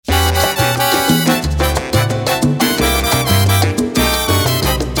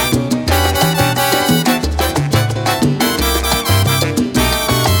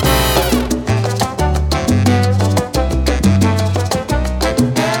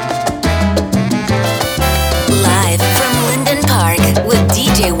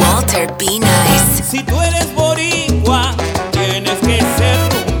Nice. Si tú eres boricua, tienes que ser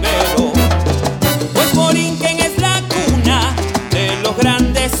rumbero, pues Borinquen es la cuna de los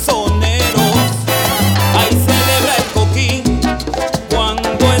grandes soneros. Ahí celebra el coquín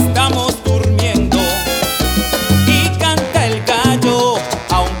cuando estamos durmiendo y canta el gallo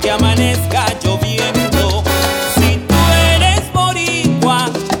aunque amanezca lloviendo. Si tú eres boricua,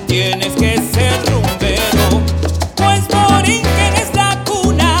 tienes que ser rumbero, pues Borinquen es la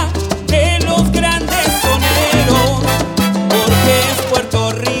cuna de los grandes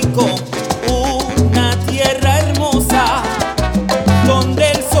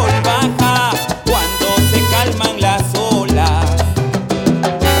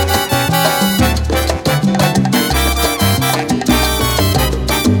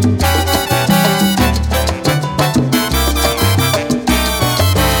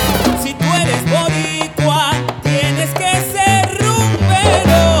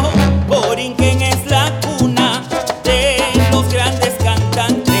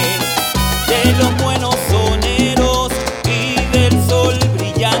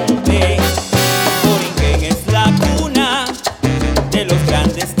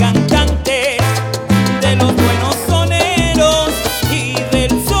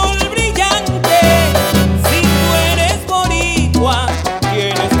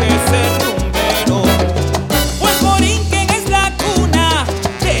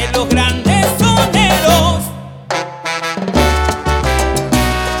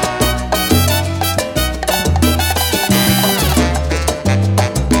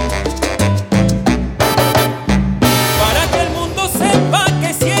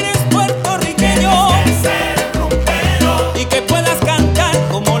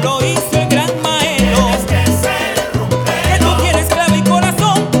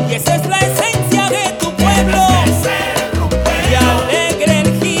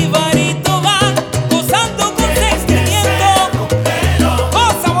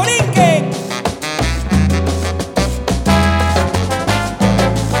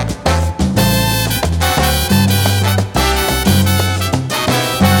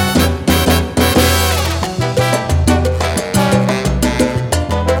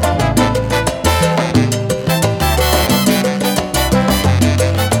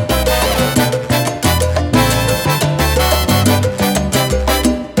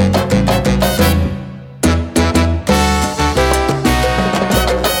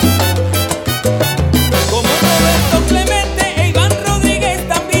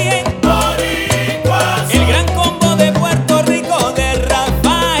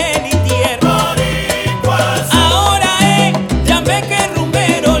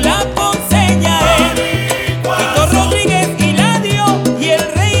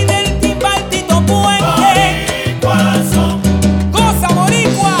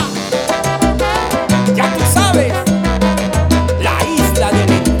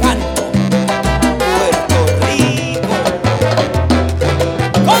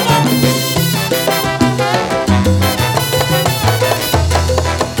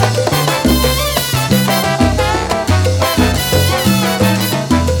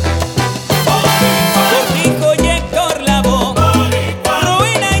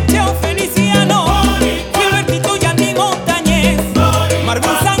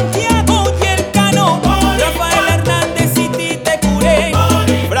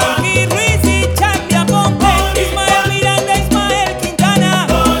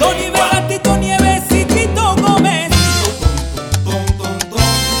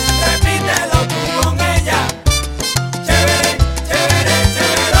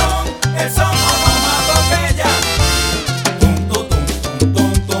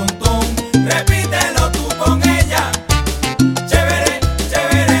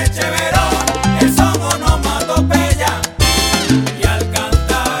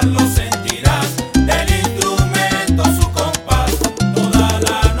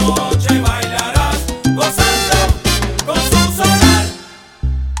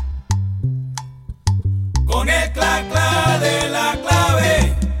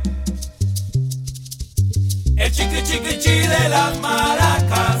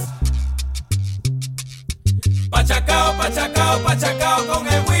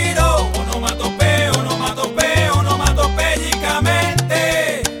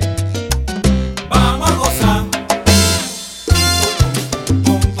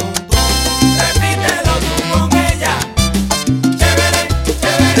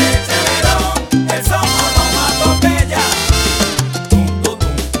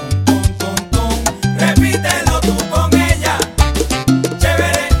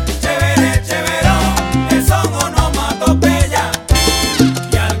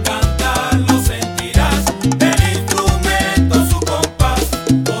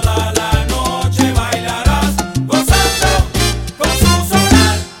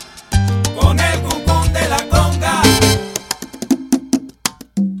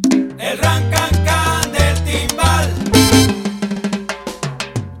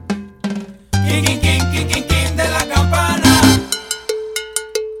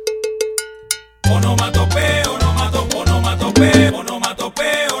Onomatopeo, onomatopeo,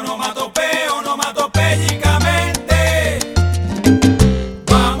 onomatopeo, onomatopeo, onomatopéyicamente.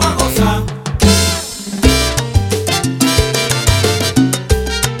 Vamos a gozar.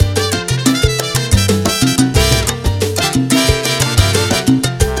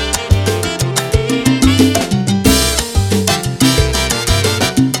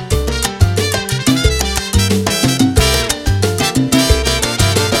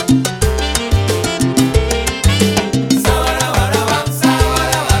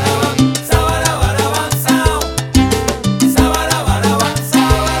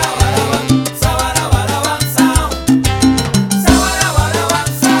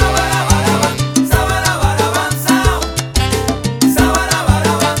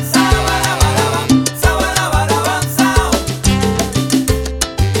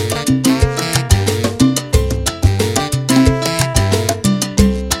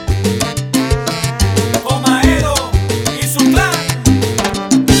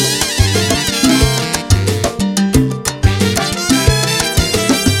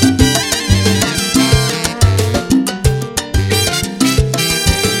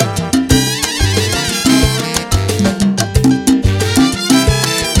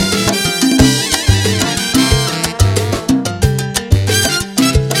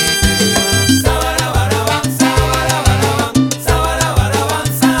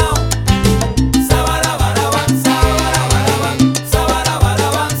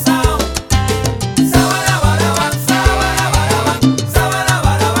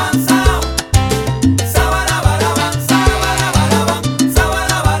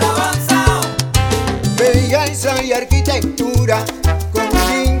 Belleza y arquitectura con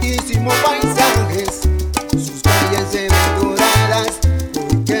lindísimos paisajes, sus calles se ven doradas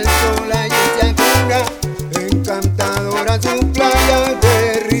porque el sol allí se acuna, encantadora su playa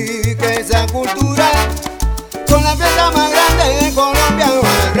de riqueza cultural, con la fiesta más grande de Colombia,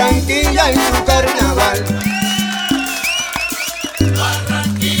 Barranquilla y su carnaval.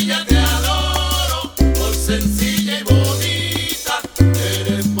 Barranquilla te adoro, por sencilla y bonita,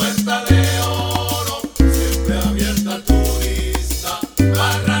 eres puerta de oro, siempre abierta al turista.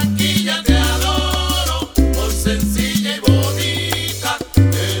 Barranquilla te adoro, por sencilla y bonita,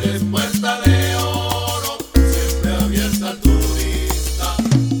 eres puerta de oro, siempre abierta al turista.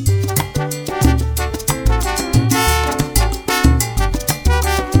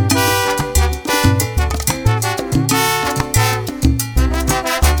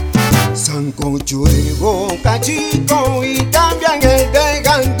 Sancocho de Boca Chico y también el de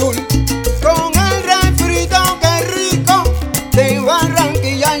Gandul, con el refrito que rico de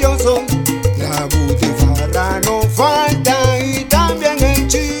Barranquilla yo soy. La butifarra no falta y también el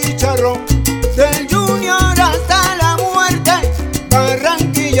chicharrón, del junior hasta la muerte,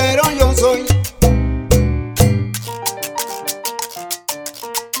 barranquillero yo soy.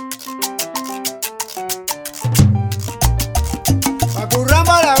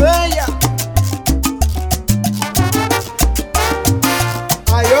 Acurramba la bella.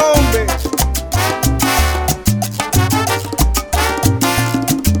 Ay, hombre.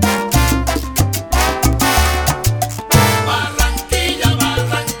 Barranquilla,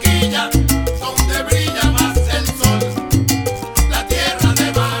 Barranquilla, donde brilla más el sol, la tierra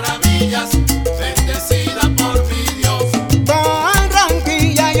de maravillas, bendecida por mi Dios.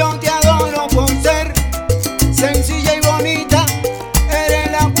 Barranquilla, yo te adoro por ser sencilla y bonita.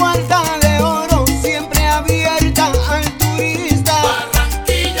 Eres la puerta de oro, siempre abierta al turista.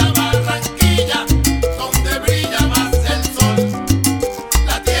 Barranquilla, Barranquilla, donde brilla más el sol,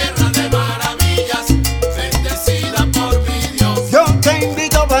 la tierra de maravillas, bendecida por mi Dios. Yo te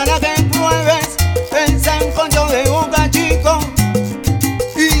invito para que pruebes el sancocho de Boca Chico,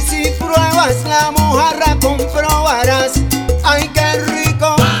 y si pruebas la mojarra comprobarás, ay qué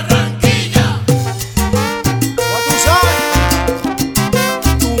rico. Barranquilla, Ya tú sabes,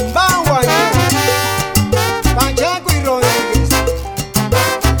 Tumbao, Pacheco y Rodríguez.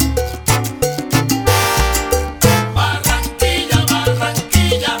 Barranquilla,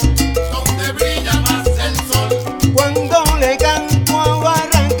 Barranquilla, donde brilla más el sol. Cuando le canto a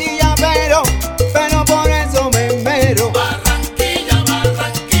Barranquilla, pero por eso me esmero. Barranquilla,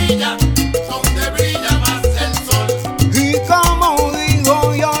 Barranquilla, donde brilla más el sol. Y como digo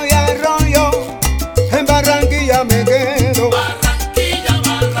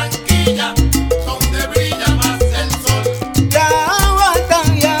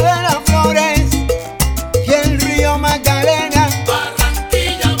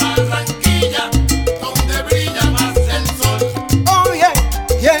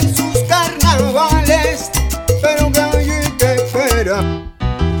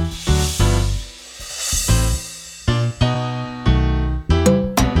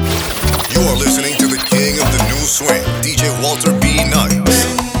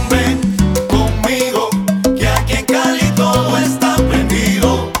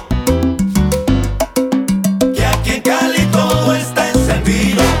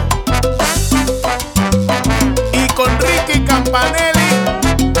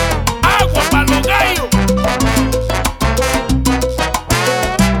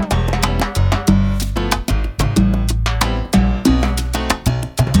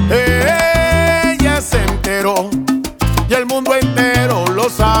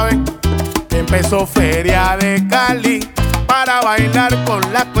hizo feria de Cali para bailar con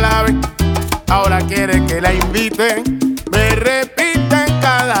la clave. Ahora quiere que la inviten, me repiten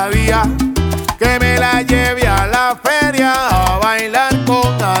cada día que me la lleve a la feria a bailar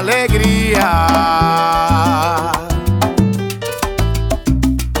con alegría.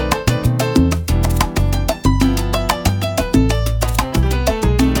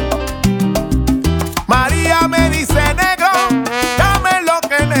 María me dice: negro, dame lo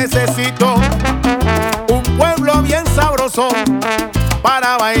que necesito, un pueblo bien sabroso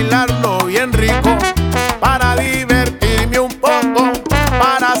para bailarlo bien rico, para divertirme un poco,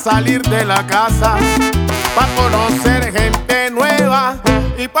 para salir de la casa, para conocer gente nueva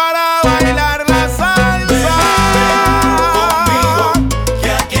y para bailar la salsa. Conmigo,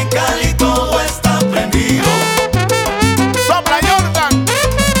 que aquí en Cali todo está prendido. Sopla Jordan.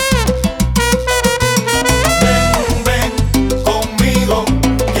 Ven conmigo,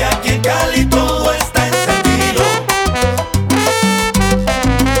 que aquí en Cali todo está encendido.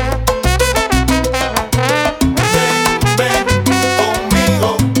 Ven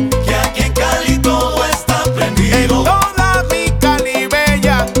conmigo, que aquí en Cali todo está En prendido. toda mi Cali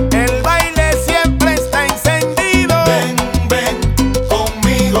bella, el baile siempre está encendido. Ven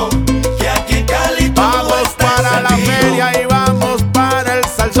conmigo, que aquí en Cali todo Vamos está para la encendido. feria y vamos para el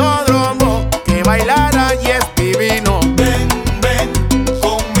salsódromo, que bailar allí es divino. Ven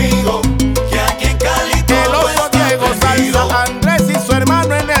conmigo, que aquí en Cali El todo oso está Diego prendido. Salsa, Andrés y su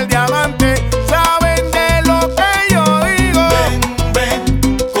hermano en el diamante, saben de lo que yo digo. Ven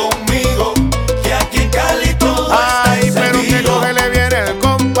conmigo, que aquí en Cali todo está Ay, pero que encendido. cógele bien el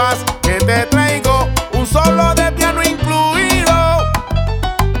compás, que te traigo un solo de piano incluido.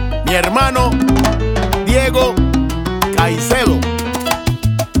 Mi hermano Diego Caicedo.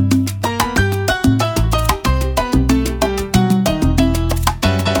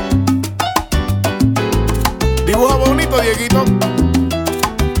 Dibuja bonito, Dieguito.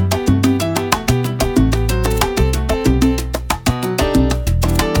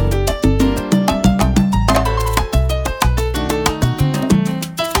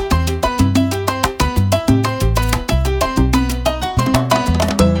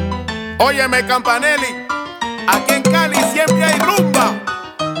 Óyeme, Campanelli, aquí en Cali siempre hay rumba.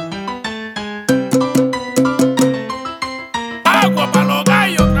 Agua para los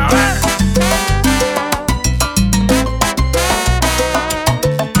gallos otra vez.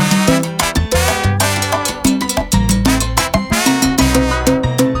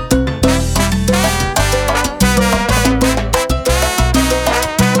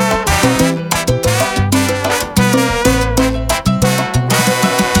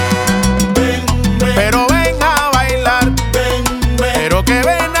 Ven, Pero ven a bailar, pero que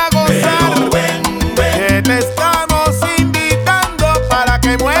ven a gozar, ven, que te estamos invitando para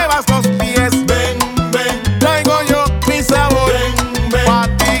que muevas los pies. ven, Traigo yo mi sabor pa'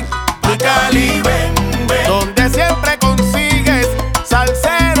 ti, a Cali, ven, donde siempre consigues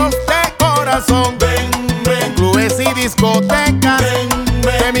salseros de corazón, clubes y discotecas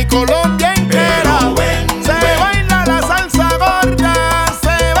de mi Colombia entera. Pero ven, Se baila la salsa gorda,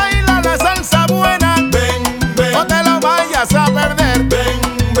 se baila la salsa buena. No te lo vayas a perder,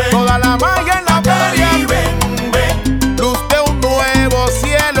 toda la magia en la feria. Luz de un nuevo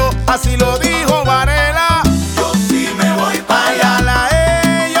cielo, así lo dijo Varela. yo sí me voy para allá, Allá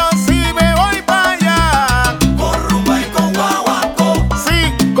la yo sí me voy para allá. con rumba y con guaguancó. Sí,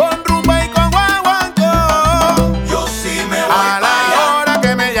 con rumba y con guaguancó. Yo sí me voy A para allá, la hora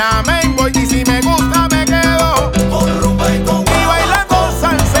que me llamen voy y si me gusta me quedo. con rumba y con Y bailando guaguancó.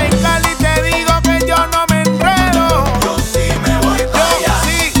 salsa en Cali te digo que yo no me enredo. Yo sí me voy para Yo allá,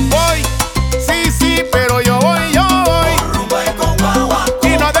 sí voy, sí, pero yo voy. con rumba y con guaguancó.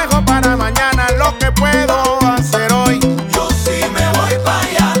 Y no dejo para mañana lo que puedo hacer hoy. Yo sí me voy para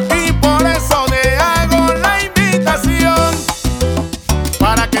allá, Y por eso te hago la invitación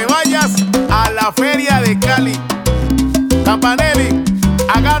para que vayas a la feria de Cali. Campanelli,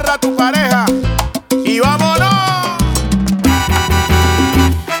 agarra a tu pareja y vámonos.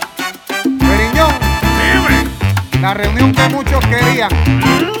 Periñón, Dime. la reunión que muchos querían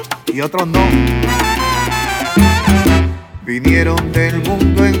y otros no. Vinieron del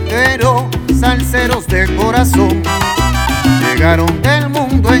mundo entero, salseros de corazón. Llegaron del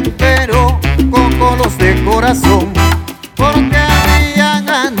mundo entero, cocolos de corazón. Porque habían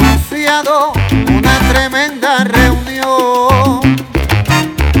anunciado una tremenda reunión.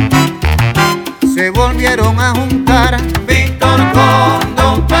 Se volvieron a juntar Víctor con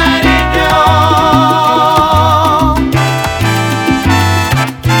Don Periñón.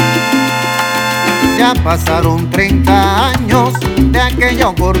 Ya pasaron 30 años de aquella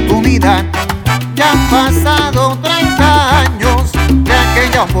oportunidad. pasado 30 años de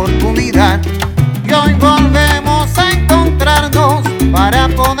aquella oportunidad y hoy volvemos a encontrarnos para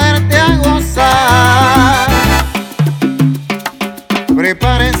ponerte a gozar.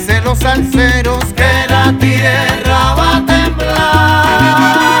 Prepárense los salseros que la tierra va a temblar.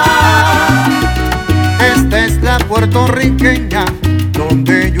 Esta es la puertorriqueña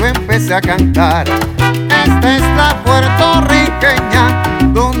donde yo empecé a cantar. Esta es la puertorriqueña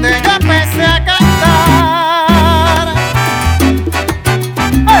donde yo empecé a cantar.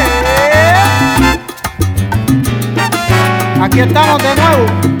 Aquí estamos de nuevo.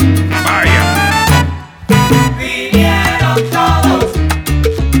 Vinieron todos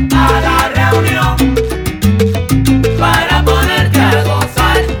a la reunión para ponerte a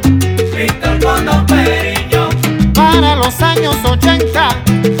gozar, Víctor con Don Periñón. Para los años 80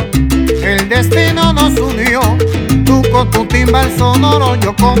 el destino nos unió. Tú con tu timbal sonoro,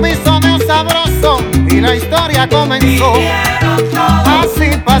 yo con mi soneo sabroso, y la historia comenzó. Vinieron todos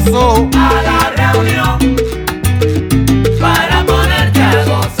Así pasó. a la reunión para ponerte a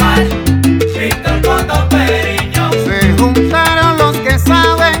gozar, Víctor con Don Periñón. Se juntaron los que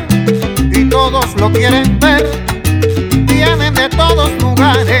saben y todos lo quieren ver. Vienen de todos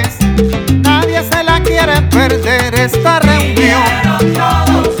lugares, nadie se la quiere perder esta reunión. Vinieron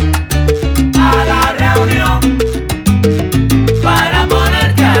todos a la reunión para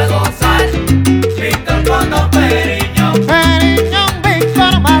ponerte a gozar, Víctor con Don Periñón. Periñón,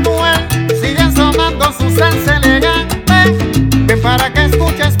 Víctor Manuel, siguen sonando su salsa elegante. Ven para que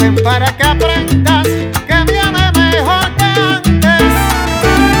escuches, ven para que aprendas, que viene mejor que antes.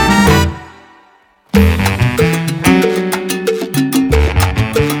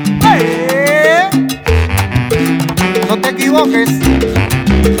 No te equivoques.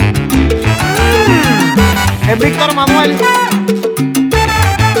 Es Víctor Manuel,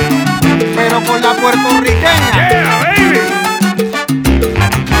 pero con la puertorriqueña. Yeah, baby.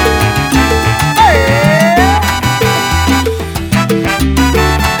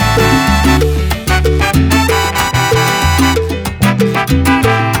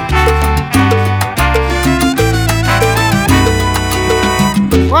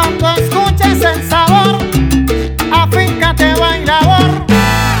 Cuando escuches el sabor, afíncate bailador.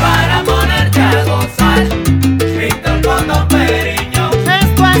 Para ponerte a gozar, Víctor con Don Periñón.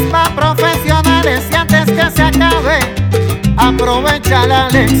 Esto es para profesionales y antes que se acabe, aprovecha la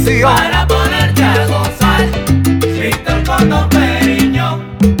lección. Para ponerte a gozar, Víctor con Don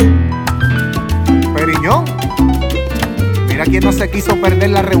Periñón. Periñón, mira quién no se quiso perder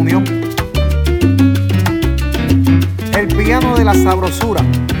la reunión. El piano de la sabrosura,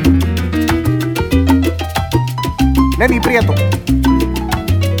 Lenny Prieto.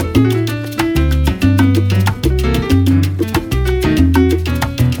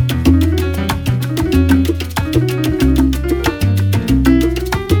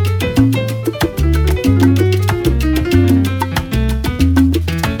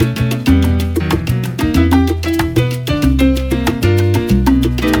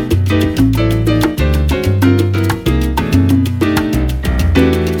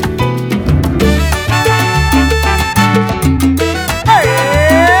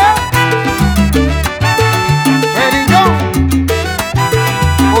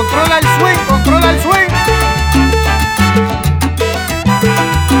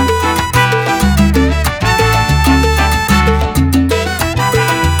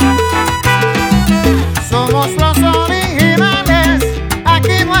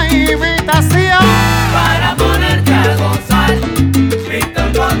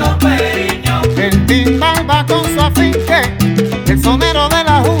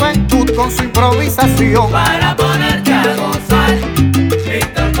 Con su improvisación para ponerte a gozar,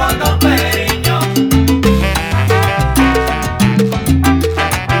 Víctor con Don Periñón.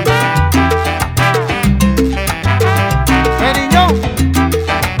 Periñón,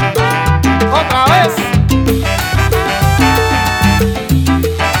 otra vez.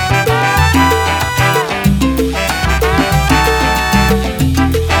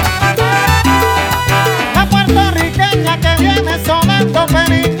 La puertorriqueña que viene sonando,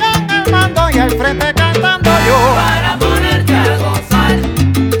 Periñón y al frente cantando yo. Para ponerte a gozar,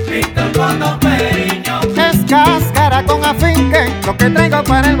 Víctor con Don Periñón. Es cáscara con afinque lo que traigo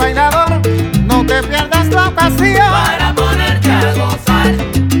para el bailador. No te pierdas la ocasión. Para ponerte a gozar,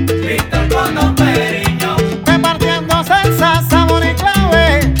 Víctor con Don Periñón. Repartiendo salsa, sabor y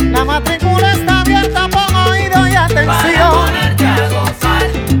clave. La matrícula está abierta, pon oído y atención. Para ponerte a gozar,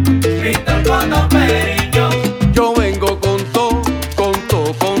 Víctor con Don Periñón. Yo vengo con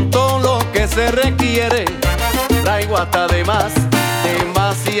todo lo que se requiere. Traigo hasta de más,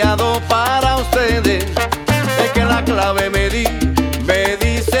 demasiado para ustedes. la clave me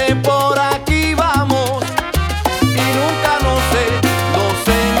dice por aquí vamos. Y nunca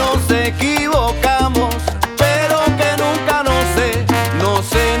nos equivocamos, pero que nunca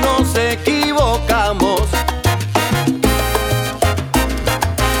nos equivocamos.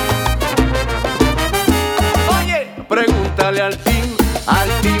 Oye, pregúntale al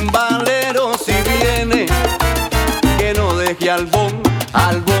timbalero si viene, que no deje al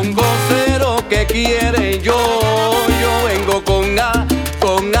bongocero que quiere. Yo vengo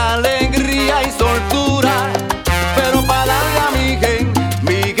con alegría y soltura, pero para darle a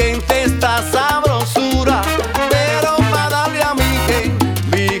mi gente esta sabrosura, pero para darle a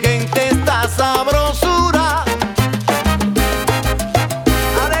mi gente esta sabrosura.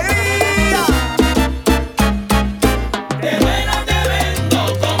 ¡Alegría! Qué bueno te vendo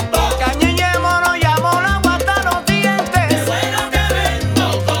con todo. Cañeñe, mono, llamo la guata los dientes. Qué bueno te vendo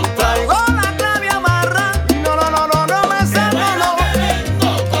con todo. Traigo la clave amarra, no me Qué salgo, bueno no. te vendo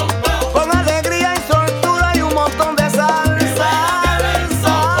con todo.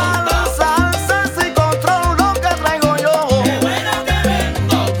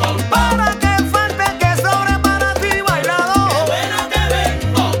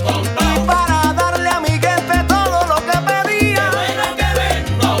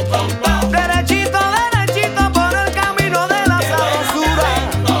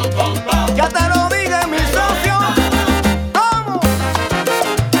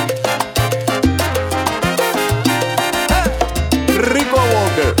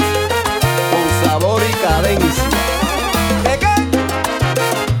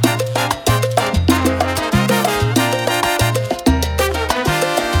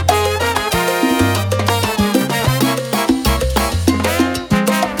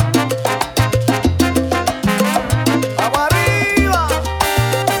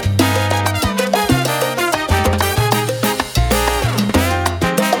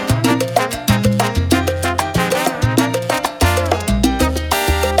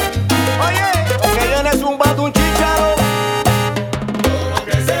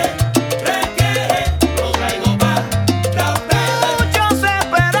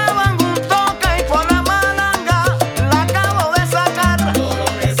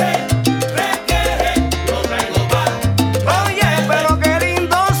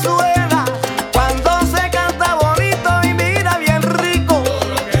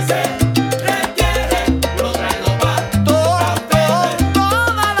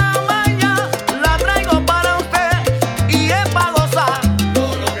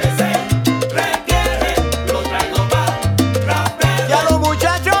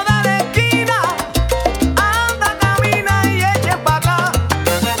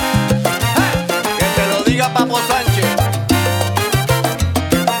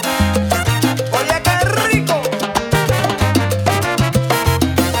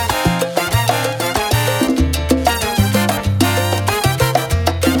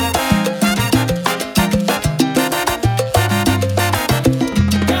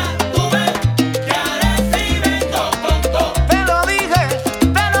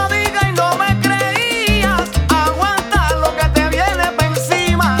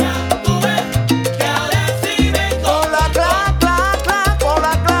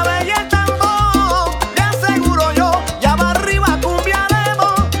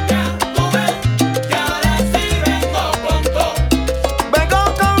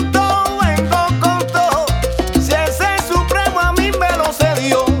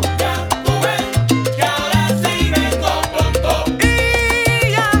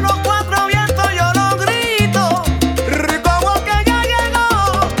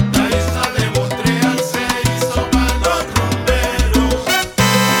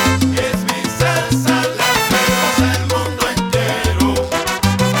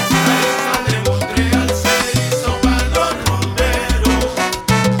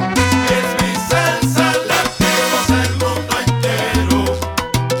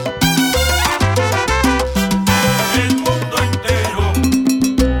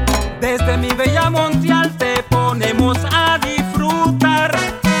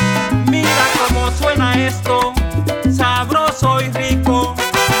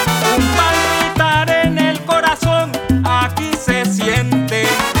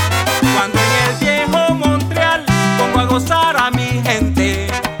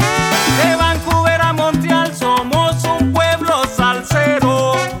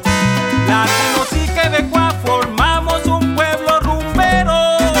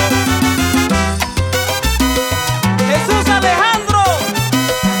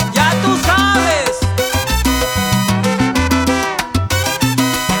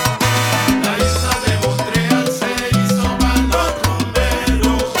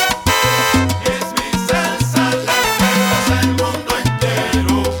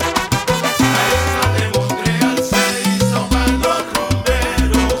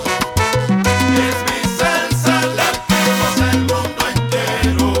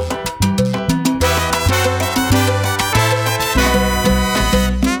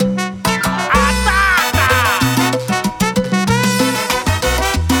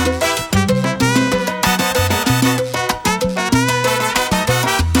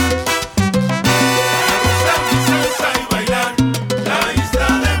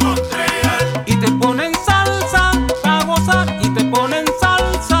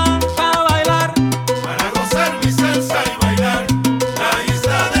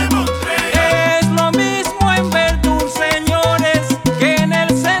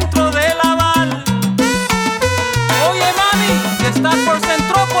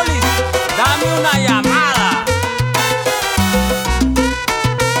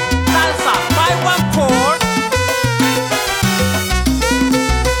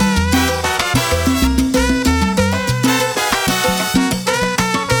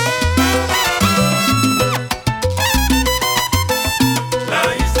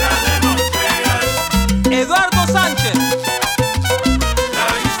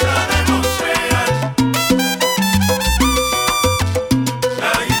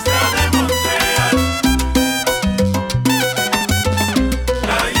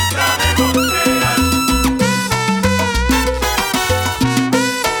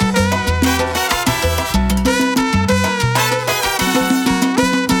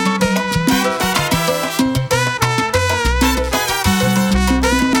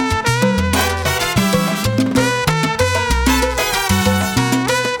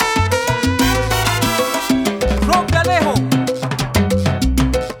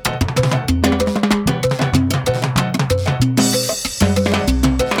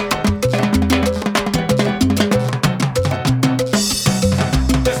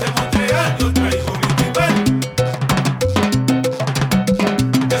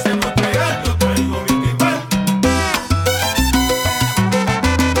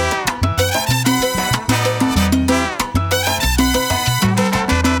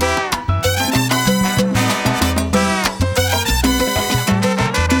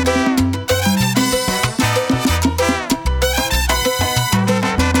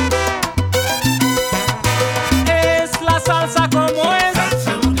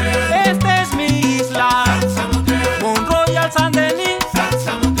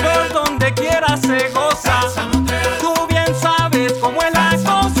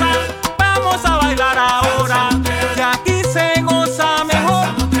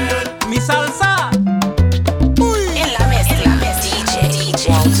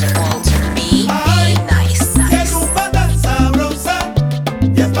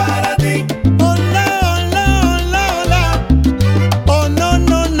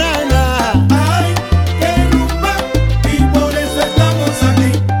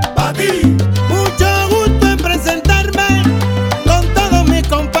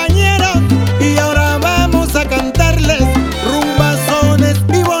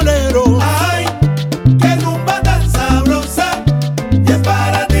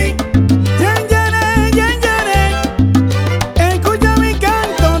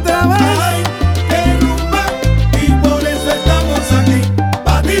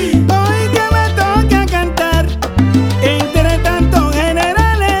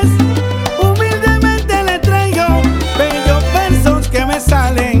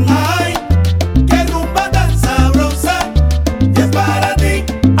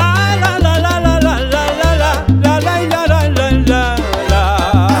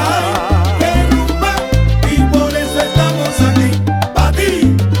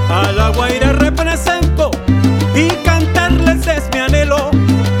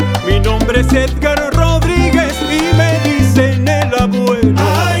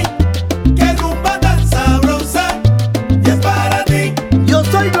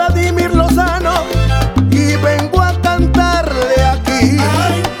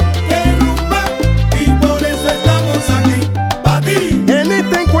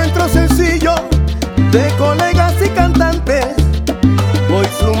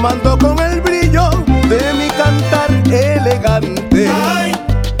 sumando con el brillo de mi cantar elegante. Ay,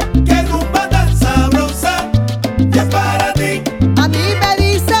 qué rumba tan sabrosa, y es para ti. A mí me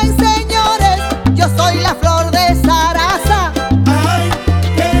dicen señores, yo soy la flor de Sarasa. Ay,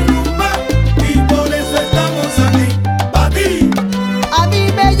 qué rumba, y por eso estamos aquí, pa' ti. A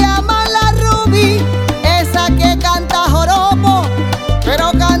mí me llaman la Ruby, esa que canta joropo,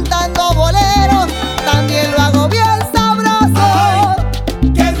 pero cantando boleros también lo hago bien sabroso.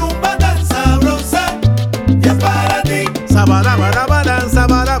 Ay, qué rumba tan sabrosa, y es para ti. Sabarabarabara,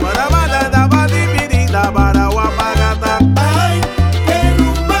 sabarabarabara, dabadibiri, dabaraguapagata. Ay, qué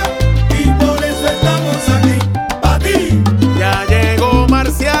rumba, y por eso estamos aquí, pa' ti. Ya llegó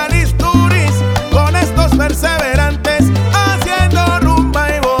Marcialis Turis con estos perseverantes, haciendo rumba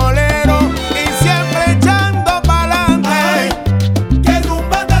y bolero y siempre echando pa'lante. Ay, qué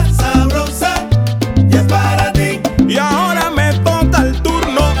rumba tan sabrosa, y es para ti. Y ahora me toca el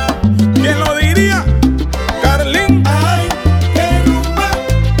turno, ¿quién lo diría? Carlín. Ay, qué rumba,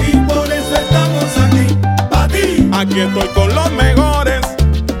 y por eso estamos aquí, pa' ti. Aquí estoy con los mejores,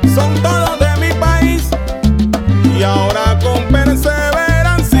 son todos de mi país. Y ahora con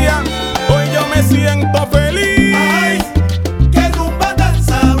perseverancia, hoy yo me siento feliz. Ay, qué rumba tan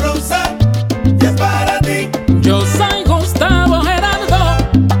sabrosa, y es para ti. Yo soy Gustavo Gerardo,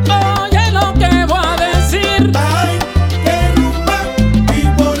 oye lo que voy a decir. Ay, qué rumba, y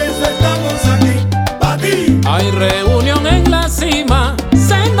por eso estamos aquí, pa' ti. Hay reunión en la cima,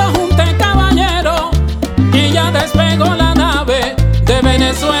 siendo junte caballero, y ya despegó la nave de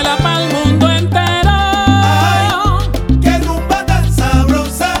Venezuela para el mundo entero. Ay, qué rumba tan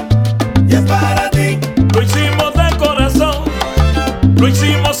sabrosa, y es para ti. Lo hicimos de corazón, lo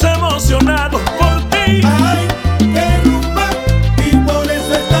hicimos emocionados por ti. Ay, qué rumba, y por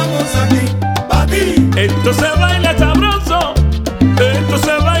eso estamos aquí, pa' ti. Esto se baila sabroso, esto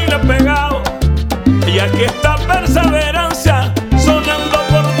se baila pegado. Y aquí está perseverancia sonando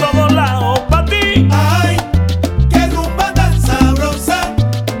por todos lados pa' ti. Ay, qué rumba tan sabrosa,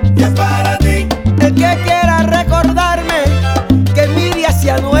 y es para ti. El que quiera recordarme, que mire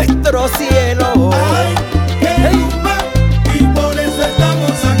hacia nuestro cielo. Ay, qué rumba, y por eso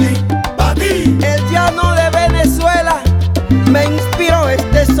estamos aquí, pa' ti. El llano de Venezuela me inspiró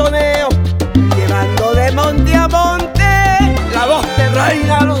este soneo, llevando de monte a monte la voz de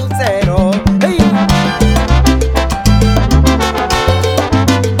Reina Lucero. ¡Ey!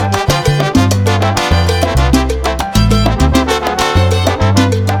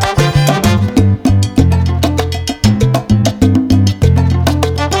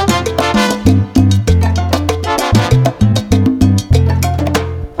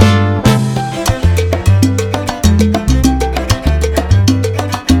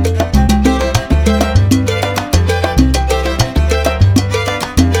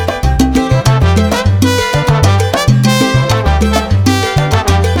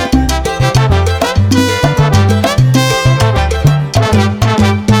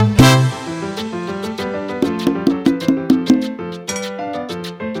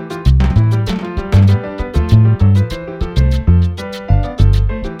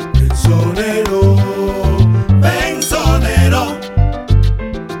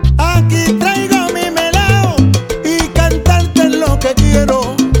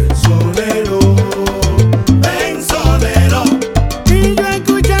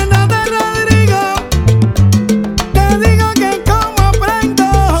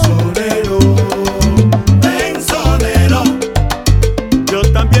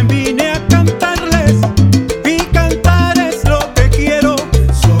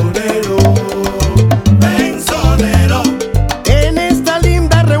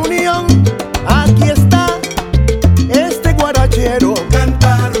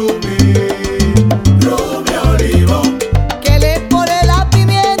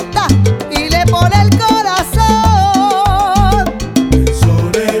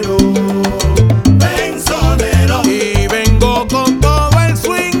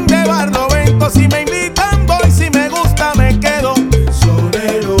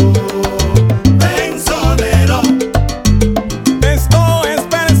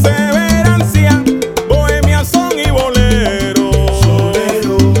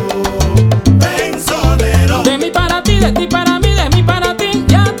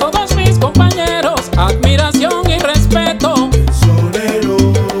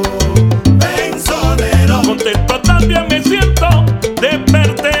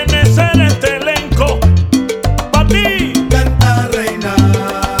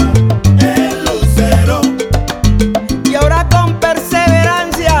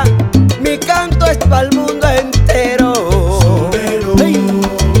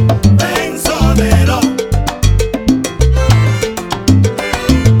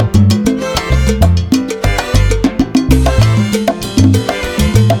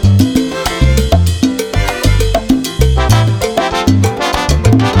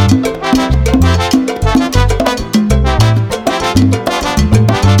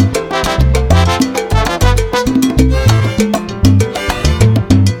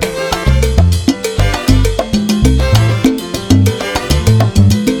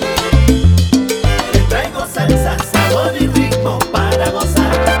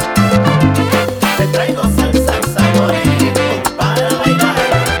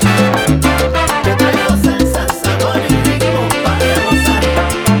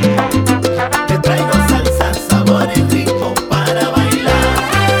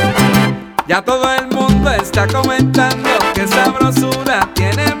 Ya todo el mundo está comentando que sabrosura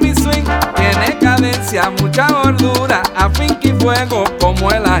tiene mi swing, tiene cadencia, mucha gordura, a finca y fuego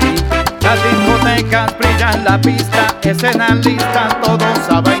como el ají. Las discotecas brillan la pista, escenas listas, todos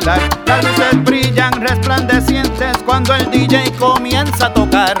a bailar. Las luces brillan resplandecientes cuando el DJ comienza a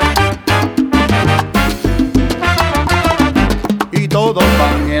tocar. Y todos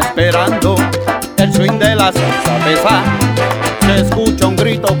van esperando el swing de la salsa pesa. Se escucha un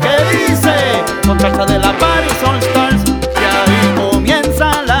grito que dice, con salsa de la Paris All Stars. Y ahí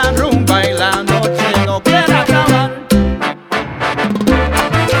comienza la rumba y la noche no quiere acabar.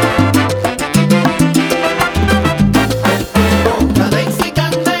 Cadencia y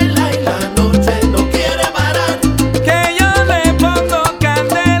candela y la noche no quiere parar. Que yo le pongo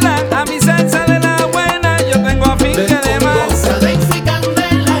candela a mi salsa de la buena, yo tengo a fin que de más. Cadencia y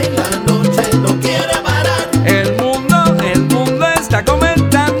candela y la noche no quiere parar. El mundo está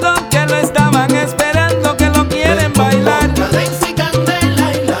comentando que lo estaban esperando, que lo quieren bailar. Cadencia y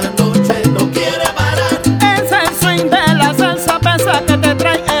candela y la noche no quiere parar. Es el swing de la salsa pesa que te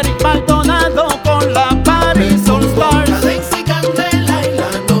trae Eric Maldonado con la Paris All Stars. Cadencia y candela y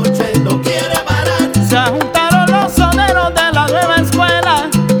la noche no quiere parar. Se juntaron los soneros de la nueva escuela,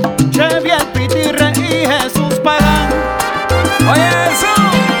 Chevy, el Pitirre y Jesús Pagán. Oye eso,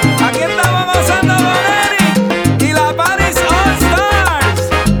 aquí estamos gozando con Eric y la Paris All Stars.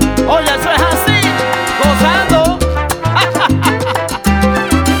 Oye, eso es así, gozando.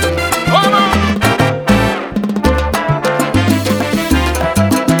 ¿Cómo?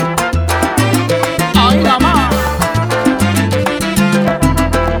 Ay, nada más.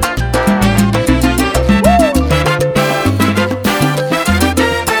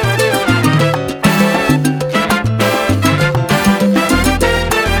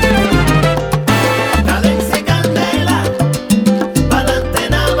 Cadencia y candela, pa'lante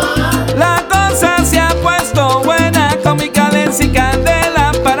nada más. La cosa se ha puesto buena con mi cadencia y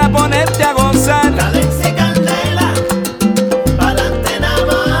candela para ponerte a gozar. Cadencia y candela, pa'lante nada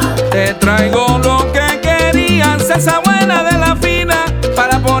más. Te traigo lo que querías, salsa buena de la fina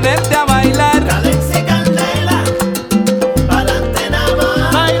para ponerte a bailar. Cadencia y candela, pa'lante nada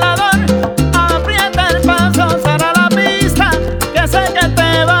más. Bailador, aprieta el paso, será la pista, que sé que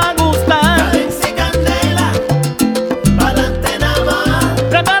te va a gustar. Cadencia y candela, pa'lante nada más.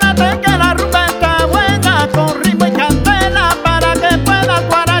 Prepárate que la rumba está buena, con ritmo y candela para que puedas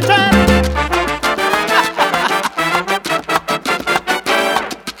guarachar.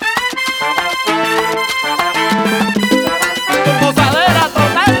 Gozadera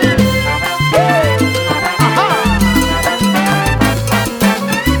total. Ajá.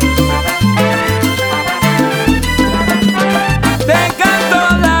 Te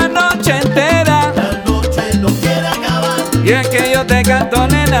canto la noche entera La noche no quiere acabar. y es que yo te canto,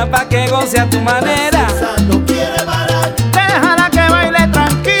 nena, pa' que goce a tu manera. Esa no quiere parar. Déjala que baile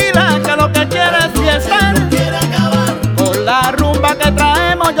tranquila, que lo que quiere es fiestar. No quiere acabar. Con la rumba que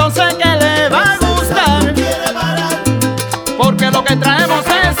traemos yo sé que le va a gustar, Quiere parar. porque lo que traemos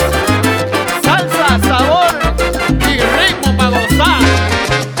es salsa, sabor y ritmo para gozar.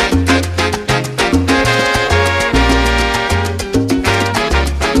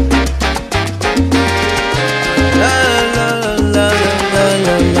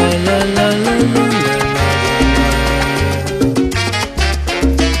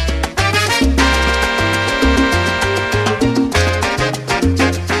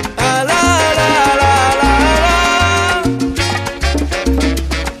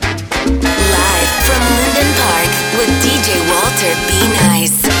 Live from Linden Park with DJ Walter B.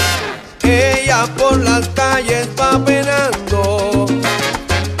 Nice. Ella por las calles va penando,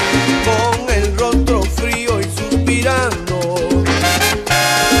 con el rostro frío y suspirando,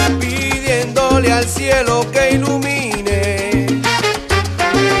 pidiéndole al cielo que ilumine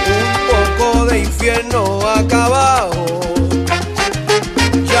un poco de infierno acá abajo.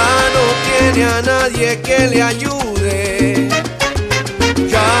 Ya no tiene a nadie que le ayude,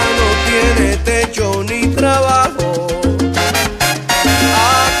 ya no tiene techo ni trabajo.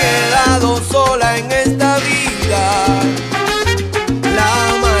 Ha quedado sola en esta vida, la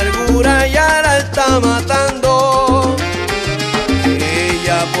amargura ya la está matando.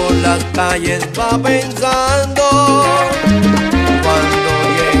 Ella por las calles va pensando cuando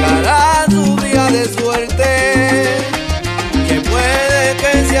llegará su día de suerte, que puede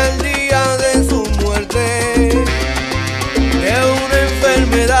que sea el día de su muerte, de una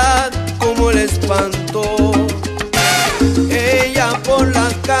enfermedad como el espanto. Ella por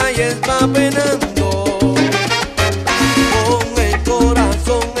las calles va penando, con el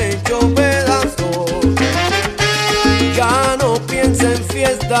corazón hecho pedazos. Ya no piensa en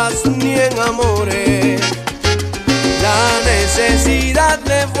fiestas ni en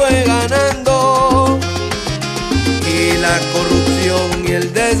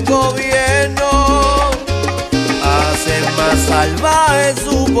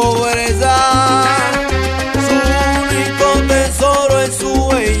pobreza, su único tesoro es su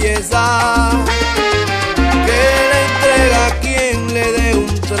belleza, que le entrega a quien le dé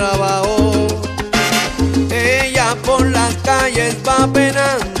un trabajo. Ella por las calles va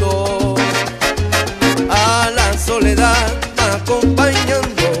penando, a la soledad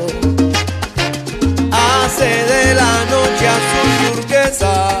acompañando, hace de la noche azul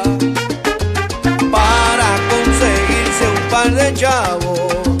turquesa para conseguirse un par de chavos,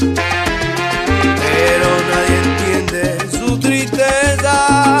 pero nadie entiende su tristeza,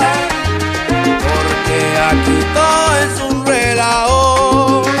 porque aquí todo es un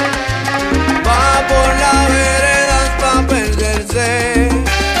relajo. Va por las veredas pa' perderse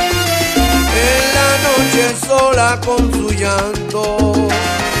en la noche sola con su llanto.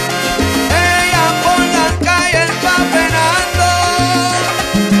 Ella por las calles va penando,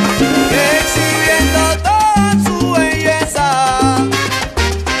 exhibiendo toda su belleza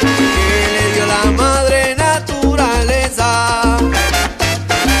que le dio la madre naturaleza.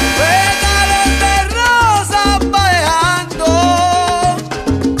 Pétalos de rosa va dejando.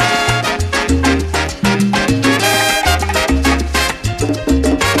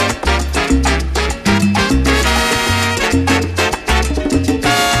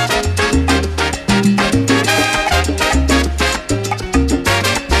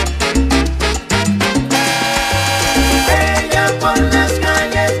 Ella por las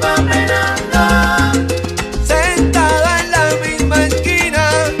calles va penando, Sentada en la misma esquina,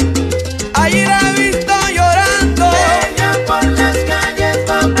 allí la he visto llorando. ella por las calles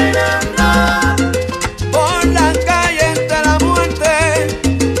va penando, Por las calles de la muerte,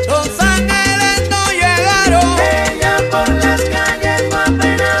 los ángeles no llegaron. ella por las calles va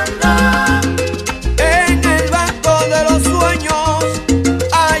penando, En el banco de los sueños,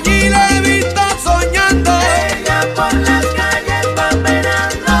 allí la he visto soñando. ella por las calles va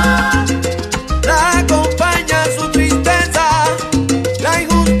penando, La acompaña su tristeza, la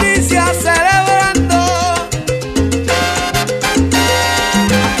injusticia celebrando.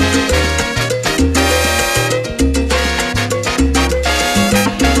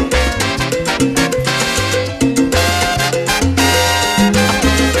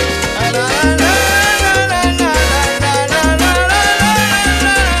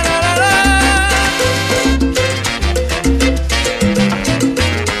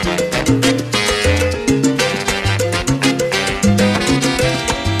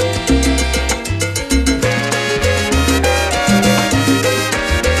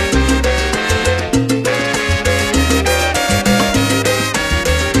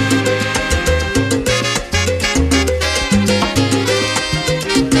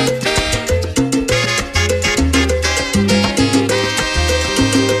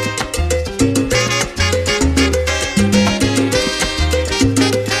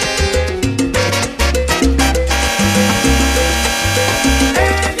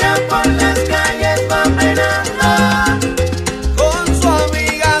 ella por las calles va penando, Con su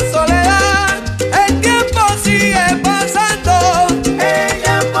amiga Soledad, el tiempo sigue pasando,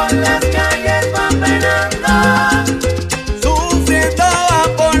 ella por las calles va penando, sufriendo va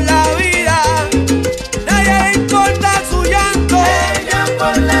por la vida, nadie le importa su llanto. ella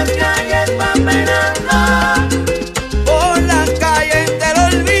por las calles va penando, Por las calles del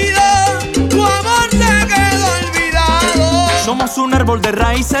olvido, tu amor se quedó olvidado. Somos un árbol de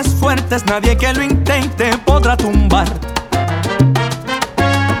raíces fuertes, nadie que lo intente podrá tumbar.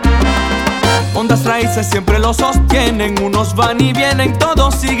 Hondas raíces siempre lo sostienen, unos van y vienen,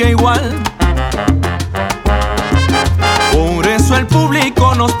 todo sigue igual. Por eso el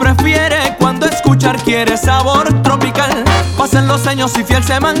público nos prefiere, cuando escuchar quiere sabor tropical. Pasan los años y fiel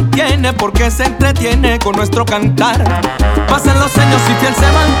se mantiene, porque se entretiene con nuestro cantar. Pasan los años y fiel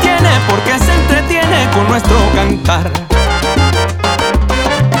se mantiene, porque se entretiene con nuestro cantar.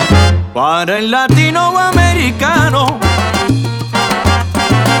 Para el latinoamericano,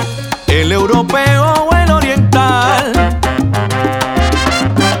 el europeo o el oriental,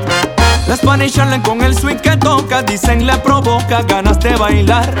 la Spanish Harlem con el swing que toca, dicen le provoca ganas de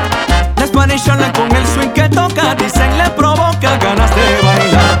bailar. La Spanish Harlem con el swing que toca, dicen le provoca ganas de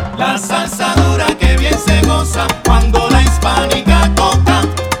bailar. la salsa dura que bien se goza cuando la hispánica toca.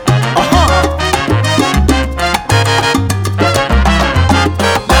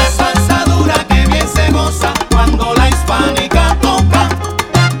 La salsa dura que bien se goza cuando la hispánica toca.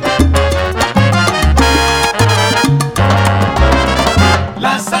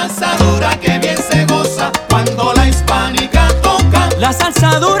 La salsa dura que bien se goza cuando la hispánica toca. La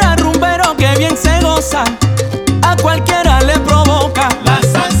salsa dura rumbero que bien se goza, a cualquiera le provoca. La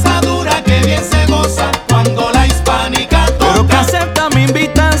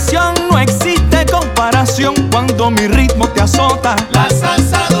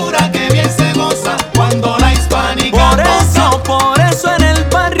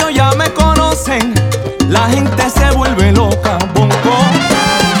vuelve loca.